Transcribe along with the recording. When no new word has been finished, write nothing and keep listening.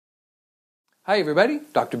Hi everybody,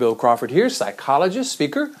 Dr. Bill Crawford here, psychologist,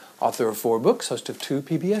 speaker, author of 4 books, host of 2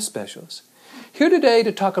 PBS specials. Here today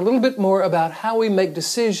to talk a little bit more about how we make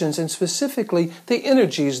decisions and specifically the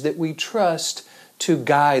energies that we trust to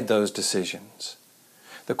guide those decisions.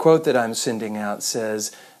 The quote that I'm sending out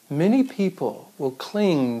says, "Many people will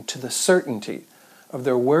cling to the certainty of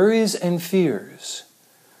their worries and fears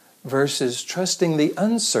versus trusting the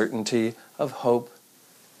uncertainty of hope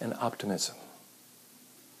and optimism."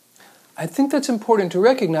 I think that's important to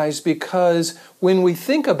recognize because when we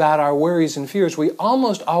think about our worries and fears, we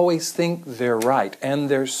almost always think they're right and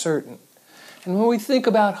they're certain. And when we think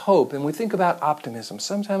about hope and we think about optimism,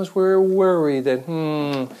 sometimes we're worried that, I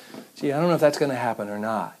don't know if that's going to happen or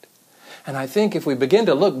not. And I think if we begin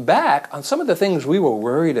to look back on some of the things we were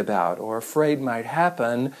worried about or afraid might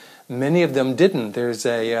happen, many of them didn't. There's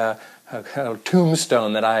a kind of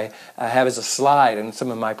tombstone that I have as a slide in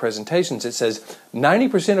some of my presentations. It says,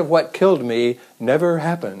 90% of what killed me never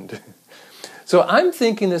happened. So I'm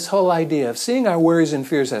thinking this whole idea of seeing our worries and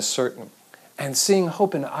fears as certain and seeing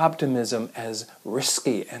hope and optimism as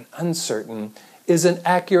risky and uncertain isn't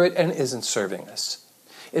accurate and isn't serving us.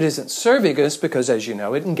 It isn't serving us because, as you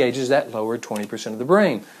know, it engages that lower 20% of the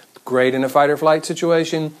brain. Great in a fight or flight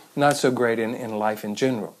situation, not so great in life in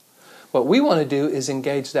general. What we want to do is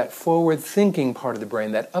engage that forward-thinking part of the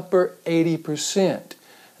brain, that upper 80%.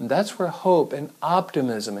 And that's where hope and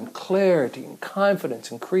optimism and clarity and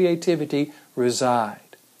confidence and creativity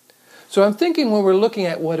reside. So I'm thinking when we're looking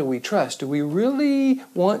at what do we trust, do we really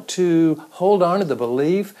want to hold on to the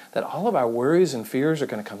belief that all of our worries and fears are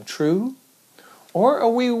going to come true? Or are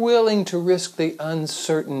we willing to risk the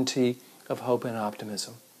uncertainty of hope and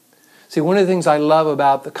optimism? See, one of the things I love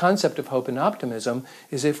about the concept of hope and optimism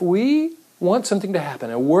is if we want something to happen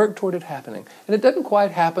and work toward it happening, and it doesn't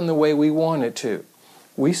quite happen the way we want it to,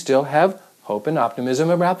 we still have hope and optimism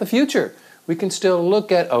about the future. We can still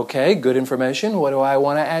look at, okay, good information, what do I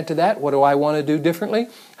want to add to that? What do I want to do differently?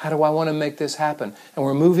 How do I want to make this happen? And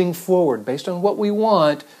we're moving forward based on what we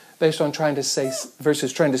want, based on trying to say,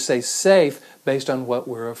 versus trying to stay safe based on what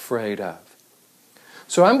we're afraid of.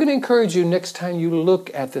 So I'm going to encourage you next time you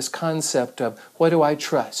look at this concept of what do I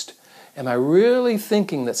trust? Am I really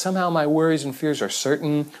thinking that somehow my worries and fears are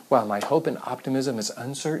certain while my hope and optimism is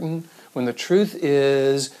uncertain? When the truth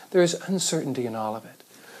is there is uncertainty in all of it.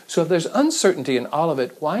 So if there's uncertainty in all of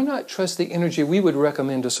it, why not trust the energy we would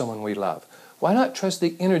recommend to someone we love? Why not trust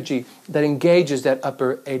the energy that engages that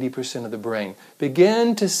upper 80% of the brain?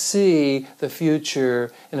 Begin to see the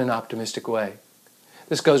future in an optimistic way.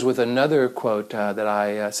 This goes with another quote that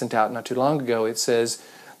I sent out not too long ago. It says,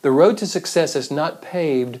 "The road to success is not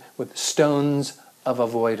paved with stones of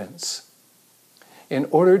avoidance." In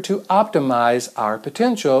order to optimize our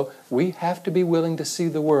potential, we have to be willing to see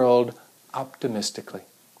the world optimistically.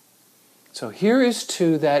 So here is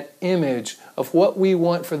to that image of what we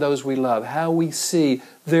want for those we love, how we see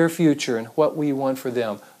their future and what we want for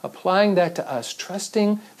them. Applying that to us,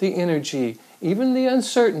 trusting the energy, even the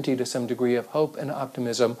uncertainty to some degree of hope and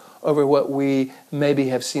optimism over what we maybe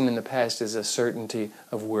have seen in the past as a certainty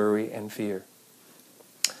of worry and fear.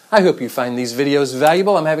 I hope you find these videos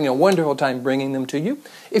valuable. I'm having a wonderful time bringing them to you.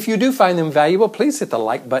 If you do find them valuable, please hit the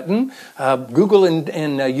like button. Google and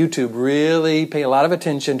YouTube really pay a lot of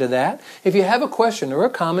attention to that. If you have a question or a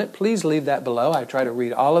comment, please leave that below. I try to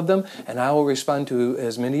read all of them, and I will respond to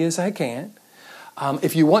as many as I can.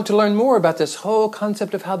 If you want to learn more about this whole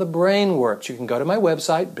concept of how the brain works, you can go to my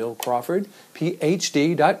website,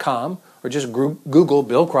 BillCrawfordPhD.com, or just Google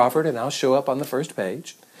Bill Crawford, and I'll show up on the first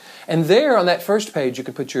page. And there on that first page, you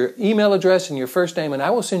can put your email address and your first name, and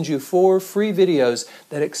I will send you 4 free videos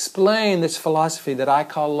that explain this philosophy that I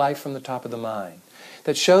call life from the top of the mind,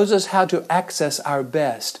 that shows us how to access our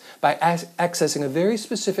best by accessing a very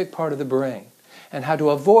specific part of the brain, and how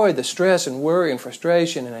to avoid the stress and worry and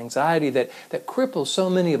frustration and anxiety that cripples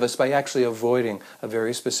so many of us by actually avoiding a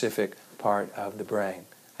very specific part of the brain.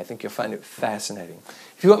 I think you'll find it fascinating.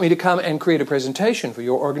 If you want me to come and create a presentation for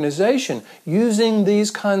your organization using these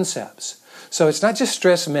concepts, so it's not just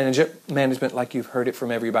stress management like you've heard it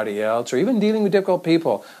from everybody else, or even dealing with difficult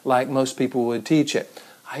people like most people would teach it.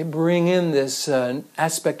 I bring in this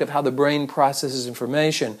aspect of how the brain processes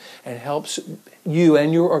information and helps you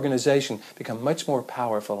and your organization become much more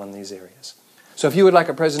powerful in these areas. So if you would like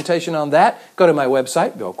a presentation on that, go to my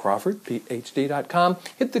website, BillCrawfordPhD.com,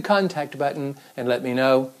 hit the contact button and let me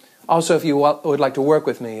know. Also, if you would like to work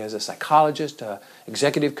with me as a psychologist,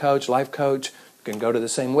 executive coach, life coach, you can go to the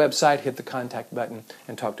same website, hit the contact button,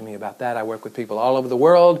 and talk to me about that. I work with people all over the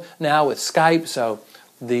world now with Skype, so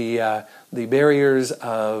the barriers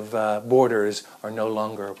of borders are no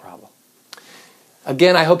longer a problem.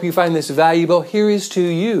 Again, I hope you find this valuable. Here is to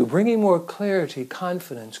you, bringing more clarity,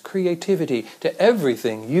 confidence, creativity to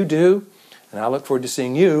everything you do. And I look forward to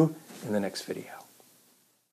seeing you in the next video.